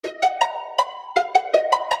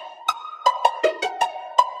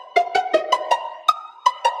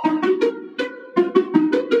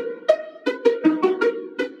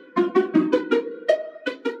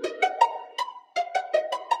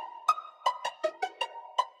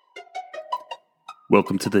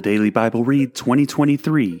Welcome to the Daily Bible Read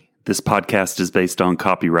 2023. This podcast is based on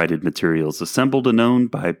copyrighted materials assembled and owned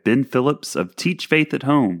by Ben Phillips of Teach Faith at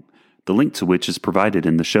Home, the link to which is provided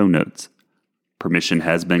in the show notes. Permission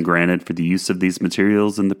has been granted for the use of these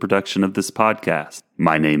materials in the production of this podcast.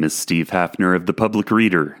 My name is Steve Hafner of The Public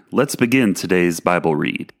Reader. Let's begin today's Bible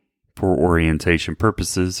read. For orientation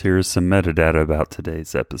purposes, here is some metadata about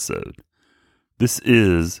today's episode. This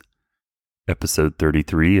is Episode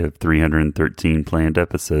 33 of 313 planned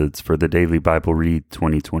episodes for the Daily Bible Read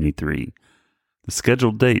 2023. The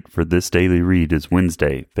scheduled date for this daily read is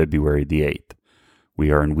Wednesday, February the 8th.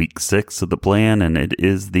 We are in week 6 of the plan, and it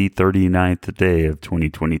is the 39th day of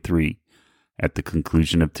 2023. At the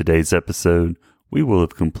conclusion of today's episode, we will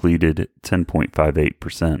have completed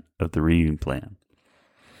 10.58% of the reading plan.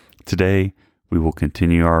 Today, we will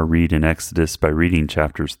continue our read in Exodus by reading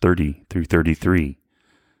chapters 30 through 33.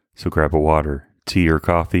 So grab a water, tea, or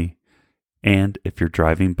coffee, and if you're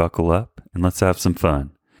driving, buckle up and let's have some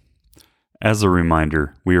fun. As a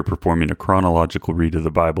reminder, we are performing a chronological read of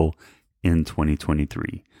the Bible in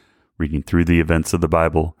 2023, reading through the events of the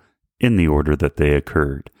Bible in the order that they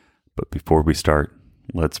occurred. But before we start,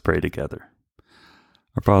 let's pray together.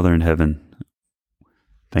 Our Father in heaven,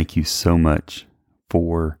 thank you so much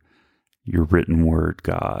for your written word,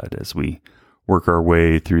 God, as we work our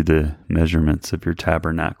way through the measurements of your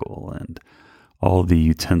tabernacle and all the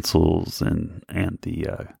utensils and the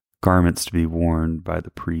garments to be worn by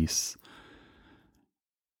the priests.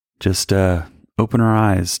 Just open our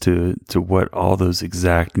eyes to what all those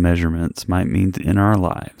exact measurements might mean in our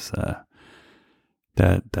lives,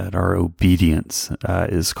 that our obedience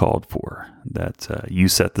is called for, that you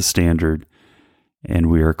set the standard and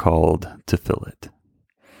we are called to fill it.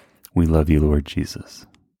 We love you, Lord Jesus.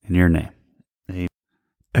 In your name.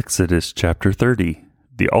 Exodus chapter 30,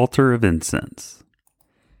 the altar of incense.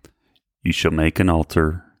 You shall make an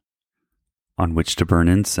altar on which to burn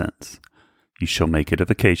incense. You shall make it of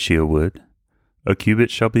acacia wood. A cubit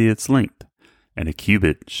shall be its length, and a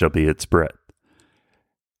cubit shall be its breadth.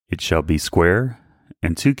 It shall be square,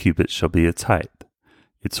 and 2 cubits shall be its height.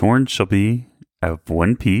 Its horns shall be of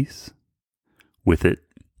one piece with it.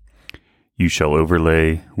 You shall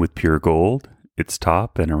overlay with pure gold its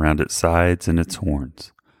top and around its sides and its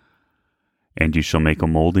horns. And you shall make a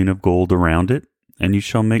molding of gold around it, and you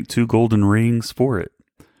shall make 2 golden rings for it.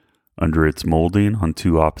 Under its molding, on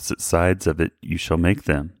 2 opposite sides of it, you shall make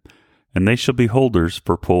them, and they shall be holders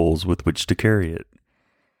for poles with which to carry it.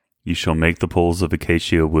 You shall make the poles of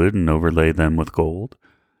acacia wood and overlay them with gold,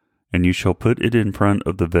 and you shall put it in front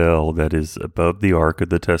of the veil that is above the ark of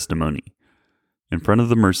the testimony, in front of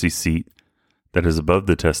the mercy seat that is above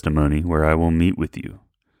the testimony where I will meet with you.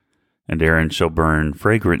 And Aaron shall burn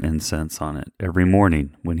fragrant incense on it every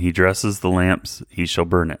morning. When he dresses the lamps, he shall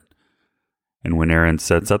burn it. And when Aaron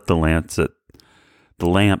sets up the lamps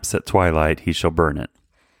at twilight, he shall burn it.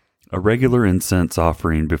 A regular incense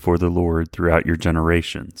offering before the Lord throughout your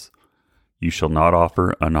generations. You shall not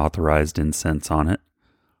offer unauthorized incense on it,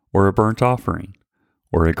 or a burnt offering,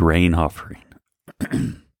 or a grain offering.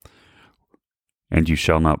 And you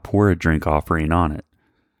shall not pour a drink offering on it.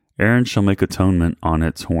 Aaron shall make atonement on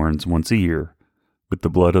its horns once a year, with the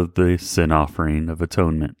blood of the sin offering of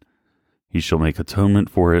atonement. He shall make atonement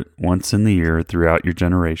for it once in the year throughout your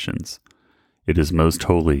generations. It is most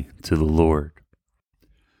holy to the Lord.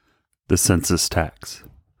 The census tax.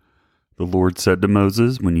 The Lord said to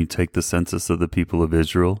Moses, when you take the census of the people of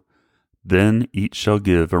Israel, then each shall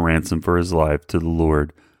give a ransom for his life to the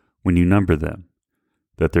Lord when you number them,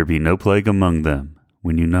 that there be no plague among them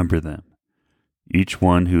when you number them. Each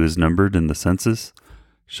one who is numbered in the census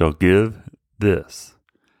shall give this,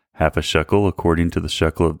 half a shekel according to the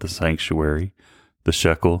shekel of the sanctuary. The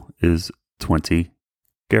shekel is 20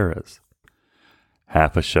 gerahs.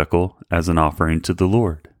 Half a shekel as an offering to the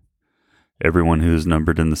Lord. Everyone who is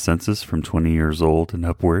numbered in the census from 20 years old and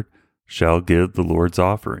upward shall give the Lord's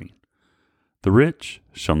offering. The rich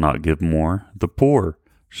shall not give more, the poor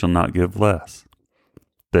shall not give less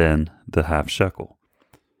than the half shekel.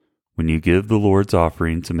 When you give the Lord's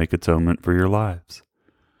offering to make atonement for your lives,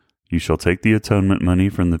 you shall take the atonement money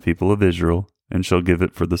from the people of Israel and shall give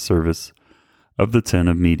it for the service of the tent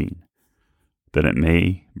of meeting, that it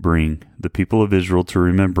may bring the people of Israel to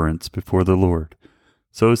remembrance before the Lord,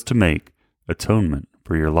 so as to make atonement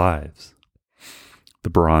for your lives. The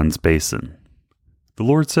bronze basin. The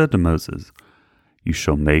Lord said to Moses, you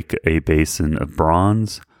shall make a basin of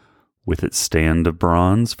bronze with its stand of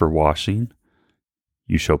bronze for washing.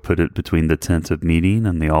 You shall put it between the tent of meeting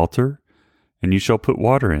and the altar, and you shall put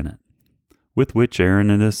water in it, with which Aaron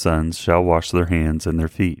and his sons shall wash their hands and their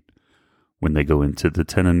feet, when they go into the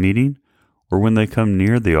tent of meeting, or when they come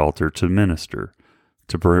near the altar to minister,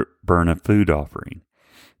 to burn a food offering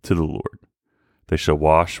to the Lord. They shall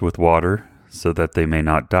wash with water, so that they may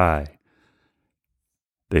not die.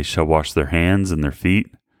 They shall wash their hands and their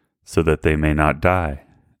feet, so that they may not die.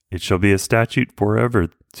 It shall be a statute forever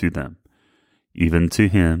to them, even to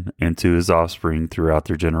him and to his offspring throughout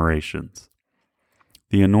their generations.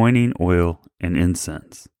 The anointing oil and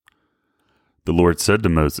incense. The Lord said to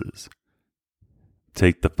Moses,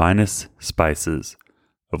 take the finest spices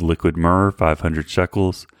of liquid myrrh, 500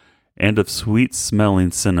 shekels, and of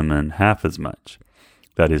sweet-smelling cinnamon, half as much,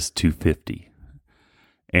 that is 250,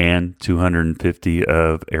 and 250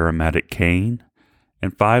 of aromatic cane,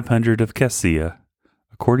 and 500 of cassia,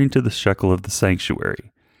 according to the shekel of the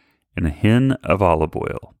sanctuary, and a hin of olive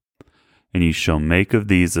oil. And you shall make of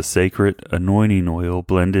these a sacred anointing oil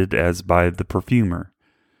blended as by the perfumer.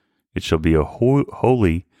 It shall be a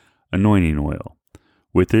holy anointing oil.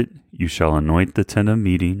 With it you shall anoint the tent of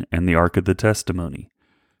meeting and the ark of the testimony,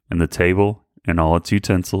 and the table and all its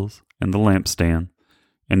utensils, and the lampstand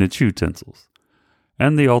and its utensils,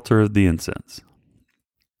 and the altar of the incense,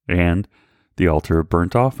 and the altar of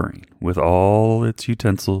burnt offering, with all its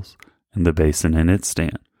utensils, and the basin and its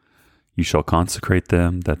stand. You shall consecrate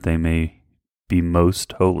them, that they may be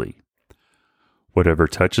most holy. Whatever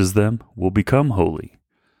touches them will become holy.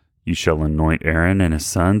 You shall anoint Aaron and his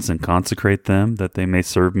sons, and consecrate them, that they may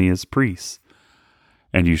serve me as priests.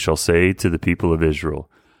 And you shall say to the people of Israel,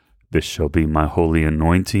 this shall be my holy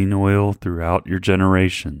anointing oil throughout your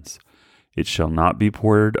generations. It shall not be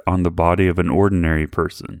poured on the body of an ordinary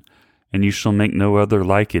person, and you shall make no other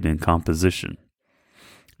like it in composition.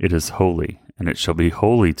 It is holy, and it shall be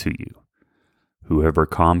holy to you. Whoever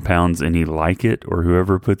compounds any like it, or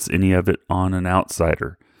whoever puts any of it on an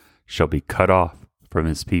outsider, shall be cut off from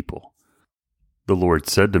his people. The Lord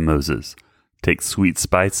said to Moses, take sweet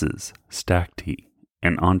spices, stacte,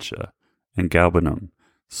 and onycha, and galbanum,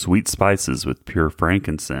 sweet spices with pure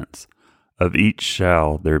frankincense. Of each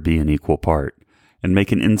shall there be an equal part, and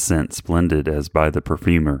make an incense blended as by the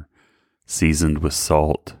perfumer, seasoned with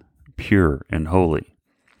salt, pure and holy.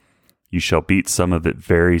 You shall beat some of it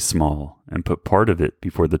very small, and put part of it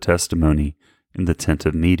before the testimony in the tent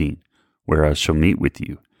of meeting, where I shall meet with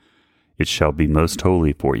you. It shall be most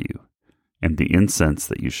holy for you. And the incense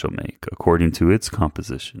that you shall make, according to its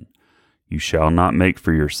composition, you shall not make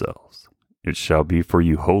for yourselves. It shall be for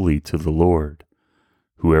you holy to the Lord.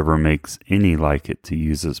 Whoever makes any like it to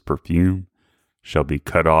use as perfume shall be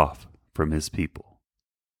cut off from his people.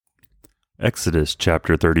 Exodus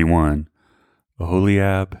chapter 31.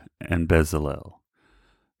 Oholiab and Bezalel.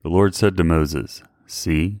 The Lord said to Moses,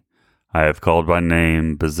 see, I have called by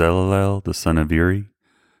name Bezalel the son of Uri,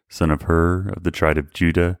 son of Hur, of the tribe of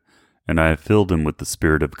Judah, and I have filled him with the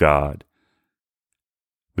Spirit of God,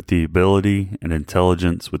 with the ability and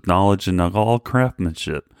intelligence, with knowledge and all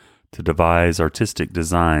craftsmanship, to devise artistic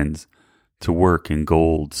designs, to work in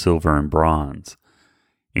gold, silver, and bronze,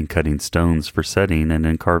 in cutting stones for setting, and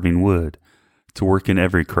in carving wood, to work in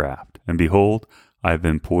every craft. And behold, I have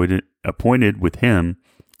appointed with him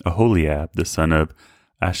Oholiab, the son of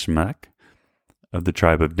Ashmach, of the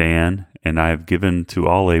tribe of Dan, and I have given to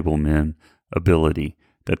all able men ability,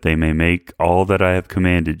 that they may make all that I have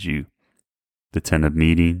commanded you, the tent of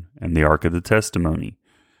meeting, and the ark of the testimony,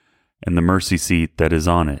 and the mercy seat that is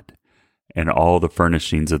on it, and all the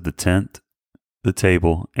furnishings of the tent, the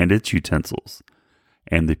table, and its utensils,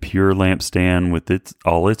 and the pure lampstand with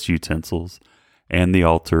all its utensils, and the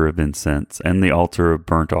altar of incense, and the altar of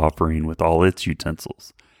burnt offering with all its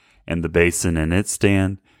utensils, and the basin and its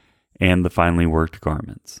stand, and the finely worked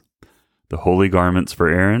garments, the holy garments for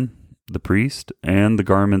Aaron, the priest, and the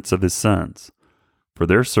garments of his sons, for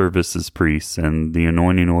their service as priests, and the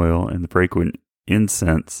anointing oil and the fragrant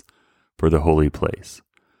incense for the holy place.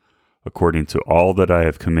 According to all that I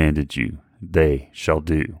have commanded you, they shall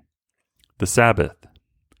do. The Sabbath.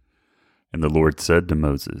 And the Lord said to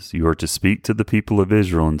Moses, you are to speak to the people of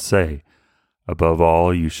Israel and say, above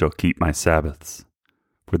all you shall keep my Sabbaths.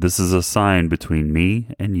 For this is a sign between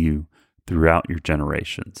me and you throughout your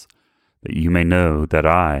generations, that you may know that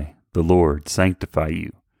I, the Lord, sanctify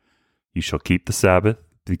you. You shall keep the Sabbath,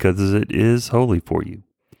 because it is holy for you.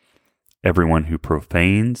 Everyone who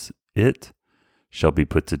profanes it shall be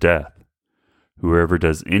put to death. Whoever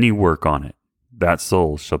does any work on it, that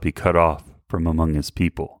soul shall be cut off from among his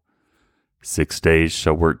people. 6 days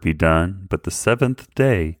shall work be done, but the seventh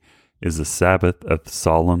day is a Sabbath of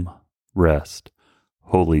solemn rest,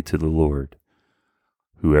 holy to the Lord.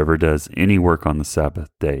 Whoever does any work on the Sabbath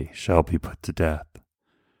day shall be put to death.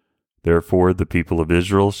 Therefore the people of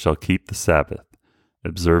Israel shall keep the Sabbath,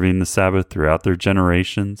 observing the Sabbath throughout their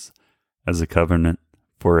generations, as a covenant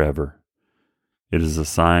forever. It is a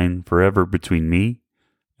sign forever between me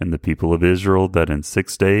and the people of Israel that in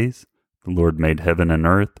 6 days the Lord made heaven and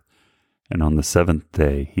earth, and on the seventh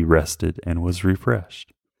day he rested and was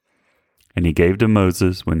refreshed. And he gave to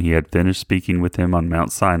Moses, when he had finished speaking with him on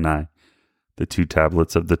Mount Sinai, the 2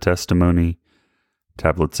 tablets of the testimony,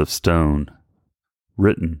 tablets of stone,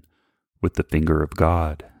 written with the finger of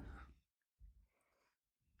God.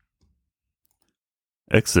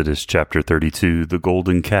 Exodus chapter 32, the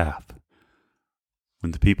golden calf.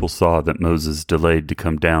 When the people saw that Moses delayed to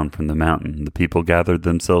come down from the mountain, the people gathered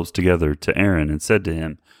themselves together to Aaron and said to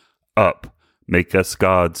him, "Up, make us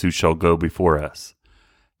gods who shall go before us.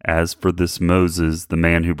 As for this Moses, the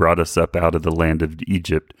man who brought us up out of the land of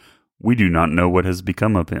Egypt, we do not know what has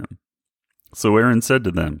become of him." So Aaron said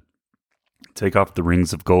to them, "Take off the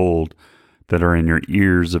rings of gold that are in your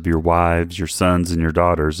ears of your wives, your sons, and your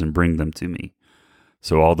daughters, and bring them to me."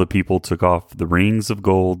 So all the people took off the rings of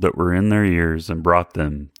gold that were in their ears and brought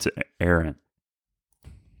them to Aaron.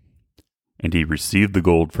 And he received the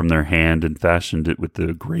gold from their hand and fashioned it with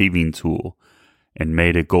the graving tool and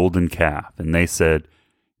made a golden calf. And they said,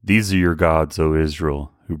 "These are your gods, O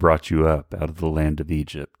Israel, who brought you up out of the land of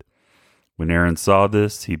Egypt." When Aaron saw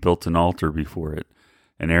this, he built an altar before it.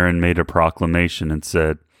 And Aaron made a proclamation and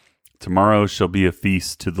said, "Tomorrow shall be a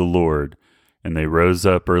feast to the Lord." And they rose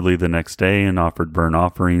up early the next day and offered burnt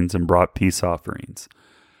offerings and brought peace offerings.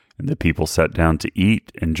 And the people sat down to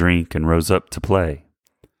eat and drink and rose up to play.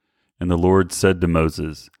 And the Lord said to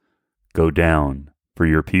Moses, "Go down, for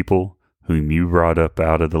your people, whom you brought up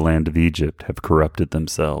out of the land of Egypt, have corrupted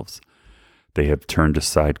themselves. They have turned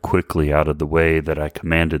aside quickly out of the way that I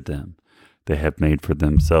commanded them. They have made for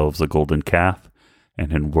themselves a golden calf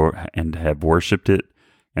and have worshipped it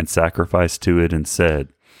and sacrificed to it and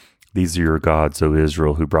said, 'These are your gods, O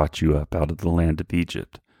Israel, who brought you up out of the land of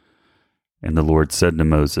Egypt.' And the Lord said to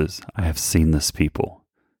Moses, 'I have seen this people,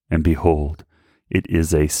 and behold, it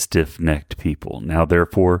is a stiff-necked people. Now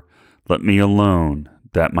therefore, let me alone,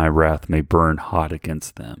 that my wrath may burn hot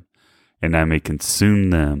against them, and I may consume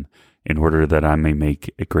them, in order that I may make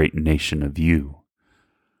a great nation of you.'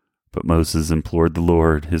 But Moses implored the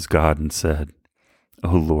Lord his God and said,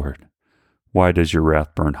 'O Lord, why does your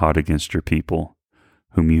wrath burn hot against your people,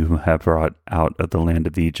 whom you have brought out of the land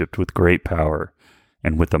of Egypt with great power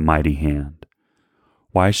and with a mighty hand?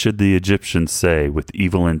 Why should the Egyptians say, with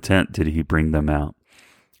evil intent did he bring them out,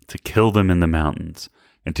 to kill them in the mountains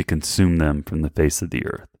and to consume them from the face of the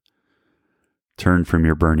earth? Turn from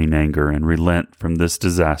your burning anger and relent from this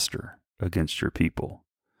disaster against your people.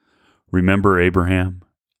 Remember Abraham,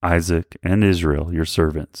 Isaac, and Israel, your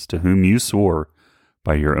servants, to whom you swore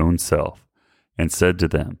by your own self, and said to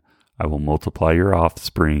them, I will multiply your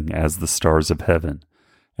offspring as the stars of heaven,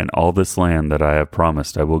 and all this land that I have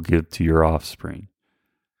promised I will give to your offspring,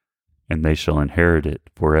 and they shall inherit it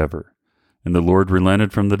forever. And the Lord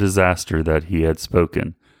relented from the disaster that he had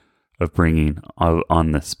spoken of bringing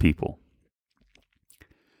on this people.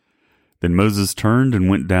 Then Moses turned and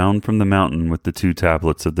went down from the mountain with the 2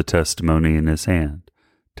 tablets of the testimony in his hand,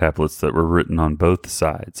 tablets that were written on both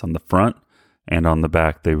sides, on the front and on the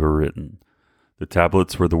back they were written. The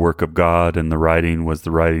tablets were the work of God, and the writing was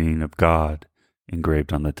the writing of God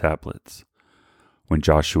engraved on the tablets. When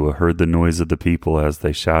Joshua heard the noise of the people as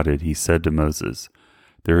they shouted, he said to Moses,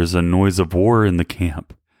 There is a noise of war in the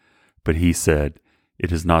camp. But he said,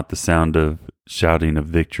 It is not the sound of shouting of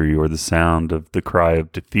victory or the sound of the cry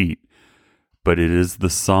of defeat, but it is the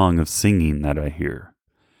song of singing that I hear.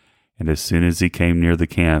 And as soon as he came near the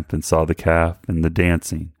camp and saw the calf and the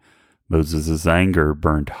dancing, Moses' anger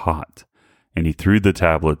burned hot, and he threw the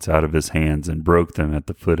tablets out of his hands and broke them at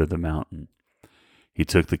the foot of the mountain. He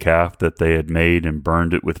took the calf that they had made and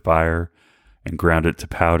burned it with fire, and ground it to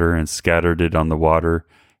powder and scattered it on the water,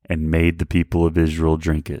 and made the people of Israel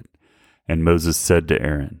drink it. And Moses said to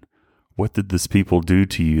Aaron, What did this people do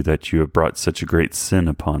to you that you have brought such a great sin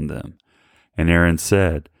upon them? And Aaron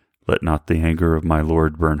said, Let not the anger of my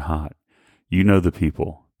Lord burn hot. You know the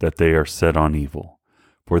people, that they are set on evil.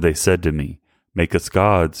 For they said to me, Make us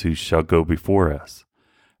gods who shall go before us.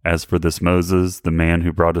 As for this Moses, the man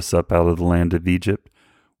who brought us up out of the land of Egypt,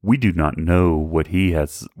 we do not know what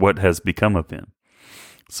has become of him.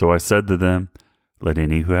 So I said to them, Let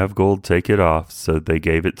any who have gold take it off. So they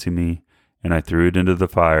gave it to me, and I threw it into the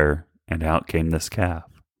fire, and out came this calf.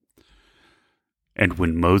 And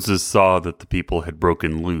when Moses saw that the people had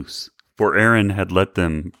broken loose, for Aaron had let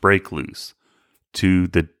them break loose, to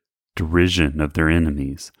the derision of their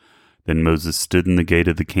enemies, then Moses stood in the gate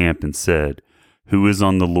of the camp and said, Who is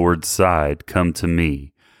on the Lord's side? Come to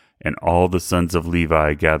me. And all the sons of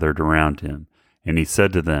Levi gathered around him, And he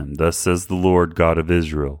said to them, Thus says the Lord God of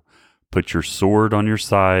Israel, Put your sword on your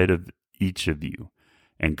side of each of you,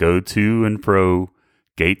 and go to and fro,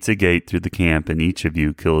 gate to gate through the camp, and each of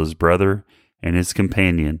you kill his brother and his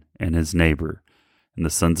companion and his neighbor. And the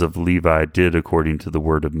sons of Levi did according to the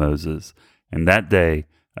word of Moses. And that day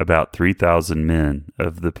about 3,000 men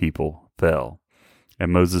of the people fell.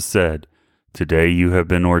 And Moses said, Today you have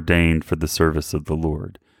been ordained for the service of the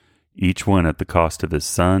Lord, each one at the cost of his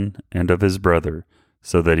son and of his brother,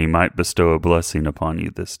 so that he might bestow a blessing upon you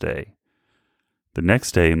this day. The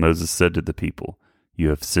next day Moses said to the people, You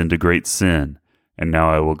have sinned a great sin, and now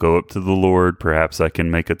I will go up to the Lord. Perhaps I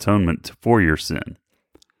can make atonement for your sin.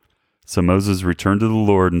 So Moses returned to the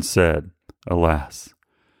Lord and said, Alas,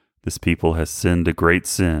 this people has sinned a great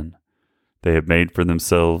sin. They have made for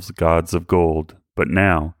themselves gods of gold. But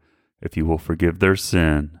now, if you will forgive their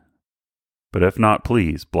sin, but if not,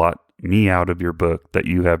 please blot me out of your book that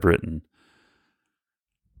you have written.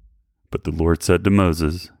 But the Lord said to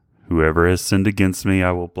Moses, Whoever has sinned against me,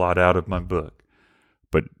 I will blot out of my book.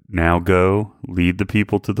 But now go, lead the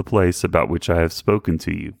people to the place about which I have spoken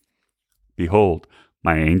to you. Behold,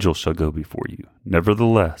 my angel shall go before you.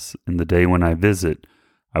 Nevertheless, in the day when I visit,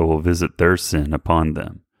 I will visit their sin upon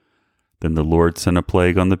them. Then the Lord sent a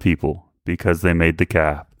plague on the people, because they made the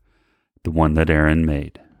calf, the one that Aaron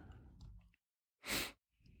made.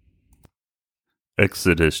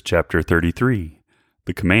 Exodus chapter 33.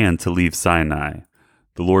 The command to leave Sinai.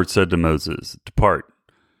 The Lord said to Moses, Depart,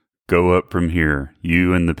 go up from here,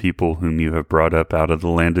 you and the people whom you have brought up out of the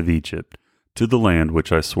land of Egypt, to the land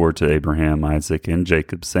which I swore to Abraham, Isaac, and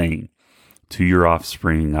Jacob, saying, To your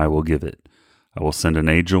offspring I will give it. I will send an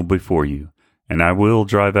angel before you, and I will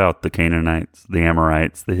drive out the Canaanites, the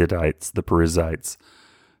Amorites, the Hittites, the Perizzites,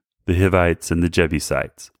 the Hivites, and the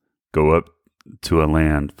Jebusites. Go up to a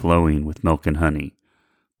land flowing with milk and honey.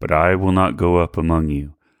 But I will not go up among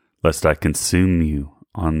you, lest I consume you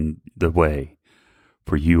on the way,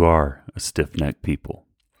 for you are a stiff-necked people.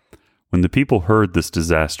 When the people heard this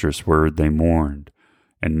disastrous word, they mourned,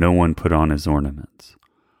 and no one put on his ornaments.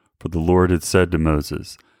 For the Lord had said to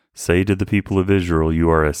Moses, Say to the people of Israel, You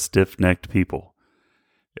are a stiff-necked people.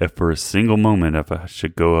 If for a single moment if I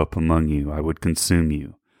should go up among you, I would consume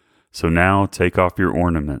you. So now take off your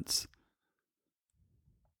ornaments,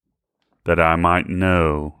 that I might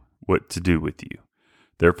know what to do with you.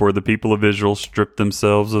 Therefore the people of Israel stripped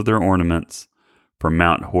themselves of their ornaments from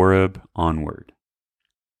Mount Horeb onward.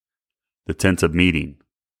 The tent of meeting.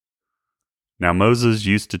 Now Moses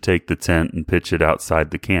used to take the tent and pitch it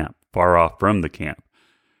outside the camp, far off from the camp,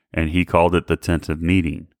 and he called it the tent of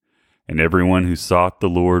meeting. And everyone who sought the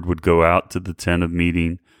Lord would go out to the tent of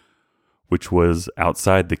meeting, which was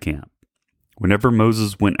outside the camp. Whenever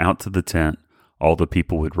Moses went out to the tent, all the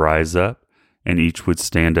people would rise up, and each would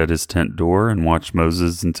stand at his tent door and watch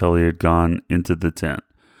Moses until he had gone into the tent.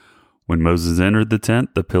 When Moses entered the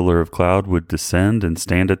tent, the pillar of cloud would descend and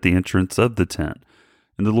stand at the entrance of the tent,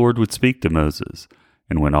 and the Lord would speak to Moses.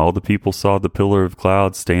 And when all the people saw the pillar of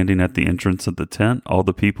cloud standing at the entrance of the tent, all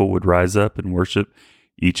the people would rise up and worship,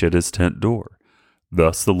 each at his tent door.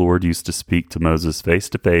 Thus the Lord used to speak to Moses face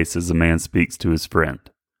to face as a man speaks to his friend.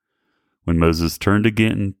 When Moses turned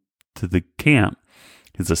again to the camp,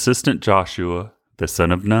 his assistant Joshua, the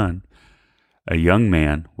son of Nun, a young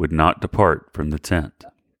man, would not depart from the tent.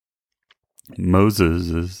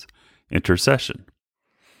 Moses' intercession.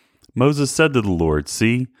 Moses said to the Lord,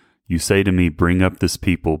 See, you say to me, Bring up this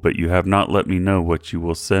people, but you have not let me know what you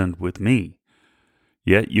will send with me.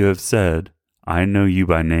 Yet you have said, I know you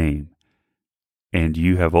by name, and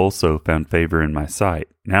you have also found favor in my sight.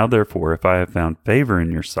 Now therefore, if I have found favor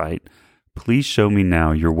in your sight, please show me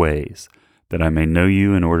now your ways, that I may know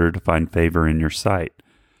you in order to find favor in your sight.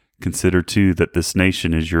 Consider too that this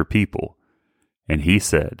nation is your people. And he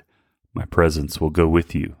said, My presence will go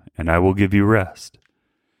with you, and I will give you rest.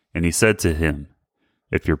 And he said to him,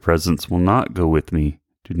 If your presence will not go with me,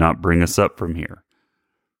 do not bring us up from here.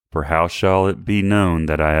 For how shall it be known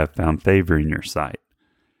that I have found favor in your sight,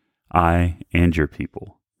 I and your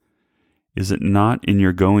people? Is it not in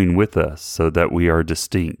your going with us, so that we are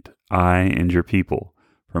distinct, I and your people,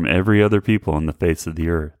 from every other people on the face of the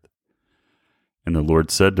earth? And the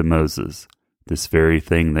Lord said to Moses, This very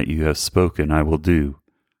thing that you have spoken I will do,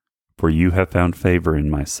 for you have found favor in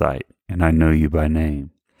my sight, and I know you by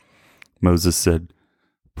name. Moses said,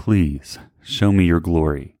 Please show me your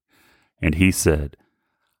glory. And he said,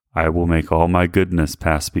 I will make all my goodness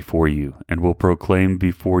pass before you, and will proclaim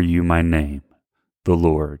before you my name, the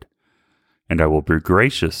Lord. And I will be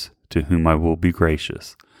gracious to whom I will be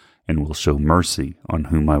gracious, and will show mercy on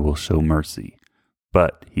whom I will show mercy.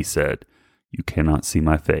 But, he said, you cannot see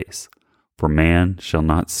my face, for man shall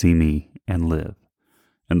not see me and live.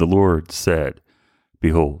 And the Lord said,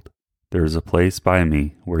 Behold, there is a place by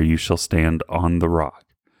me where you shall stand on the rock.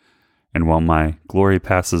 And while my glory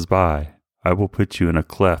passes by, I will put you in a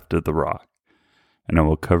cleft of the rock, and I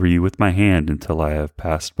will cover you with my hand until I have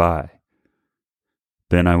passed by.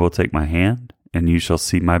 Then I will take my hand, and you shall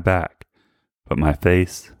see my back, but my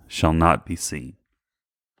face shall not be seen.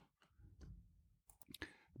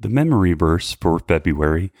 The memory verse for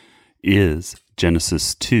February is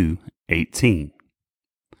Genesis 2:18.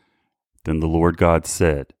 Then the Lord God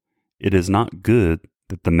said, It is not good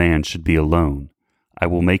that the man should be alone. I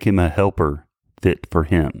will make him a helper fit for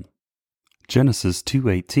him. Genesis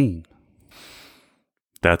 2:18.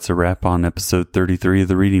 That's a wrap on episode 33 of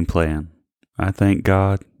the Reading Plan. I thank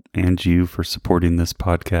God and you for supporting this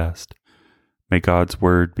podcast. May God's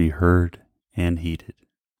word be heard and heeded.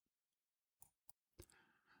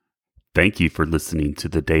 Thank you for listening to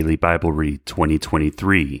the Daily Bible Read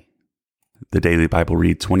 2023. The Daily Bible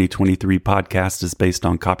Read 2023 podcast is based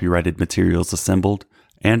on copyrighted materials assembled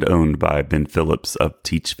and owned by Ben Phillips of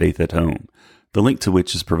Teach Faith at Home, the link to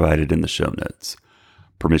which is provided in the show notes.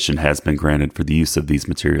 Permission has been granted for the use of these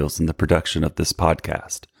materials in the production of this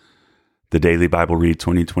podcast. The Daily Bible Read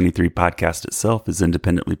 2023 podcast itself is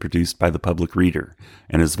independently produced by the Public Reader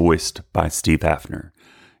and is voiced by Steve Hafner.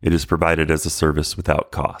 It is provided as a service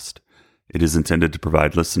without cost. It is intended to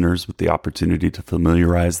provide listeners with the opportunity to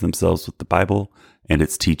familiarize themselves with the Bible and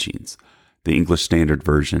its teachings. The English Standard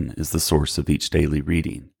Version is the source of each daily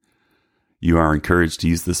reading. You are encouraged to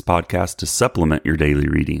use this podcast to supplement your daily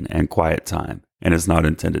reading and quiet time, and is not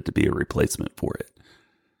intended to be a replacement for it.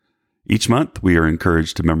 Each month, we are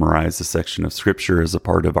encouraged to memorize a section of Scripture as a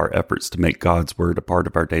part of our efforts to make God's Word a part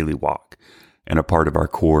of our daily walk and a part of our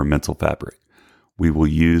core mental fabric. We will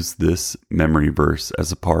use this memory verse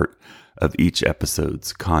as a part of each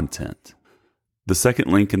episode's content. The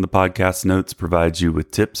second link in the podcast notes provides you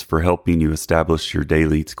with tips for helping you establish your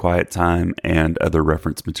daily quiet time and other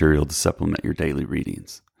reference material to supplement your daily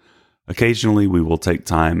readings. Occasionally, we will take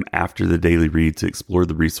time after the daily read to explore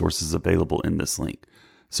the resources available in this link,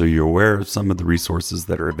 so you're aware of some of the resources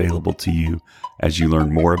that are available to you as you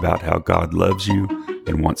learn more about how God loves you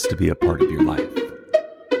and wants to be a part of your life.